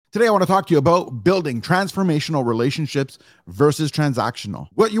Today, I want to talk to you about building transformational relationships versus transactional.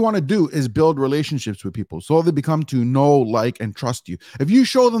 What you want to do is build relationships with people so they become to know, like, and trust you. If you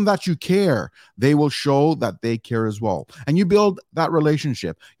show them that you care, they will show that they care as well. And you build that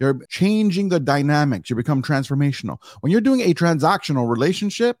relationship. You're changing the dynamics. You become transformational. When you're doing a transactional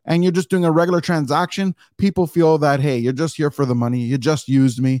relationship and you're just doing a regular transaction, people feel that, hey, you're just here for the money. You just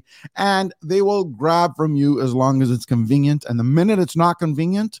used me. And they will grab from you as long as it's convenient. And the minute it's not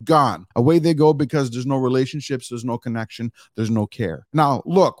convenient, gone. Away they go because there's no relationships, there's no connection, there's no care. Now,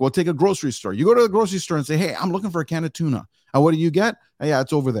 look, we'll take a grocery store. You go to the grocery store and say, hey, I'm looking for a can of tuna. And what do you get? Yeah,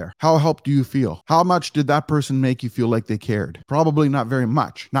 it's over there. How helped do you feel? How much did that person make you feel like they cared? Probably not very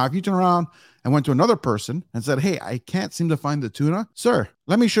much. Now, if you turn around and went to another person and said, hey, I can't seem to find the tuna. Sir,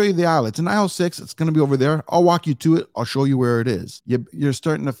 let me show you the aisle. It's in aisle 6. It's going to be over there. I'll walk you to it. I'll show you where it is. You're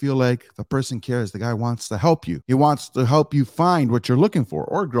starting to feel like the person cares. The guy wants to help you. He wants to help you find what you're looking for,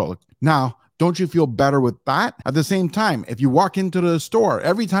 or girl. Now, don't you feel better with that? At the same time, if you walk into the store,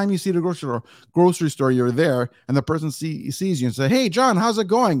 every time you see the grocery store, you're there, and the person sees you and say, hey, John, how's it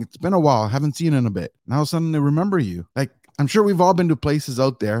going? It's been a while. I haven't seen you in a bit. Now, all of a sudden, they remember you. Like, I'm sure we've all been to places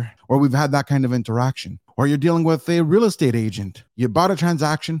out there where we've had that kind of interaction. Or you're dealing with a real estate agent. You bought a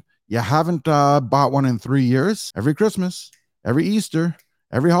transaction. You haven't bought one in 3 years. Every Christmas, every Easter,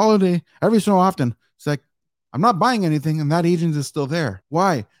 every holiday, every so often, it's like, I'm not buying anything, and that agent is still there.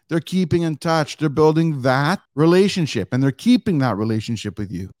 Why? They're keeping in touch. They're building that relationship, and they're keeping that relationship with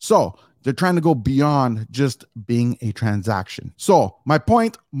you. So they're trying to go beyond just being a transaction. So my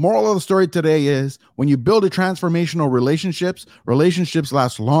point, moral of the story today is when you build a transformational relationships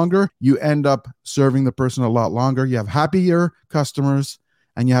last longer. You end up serving the person a lot longer. You have happier customers,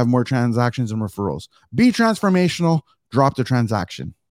 and you have more transactions and referrals. Be transformational. Drop the transaction.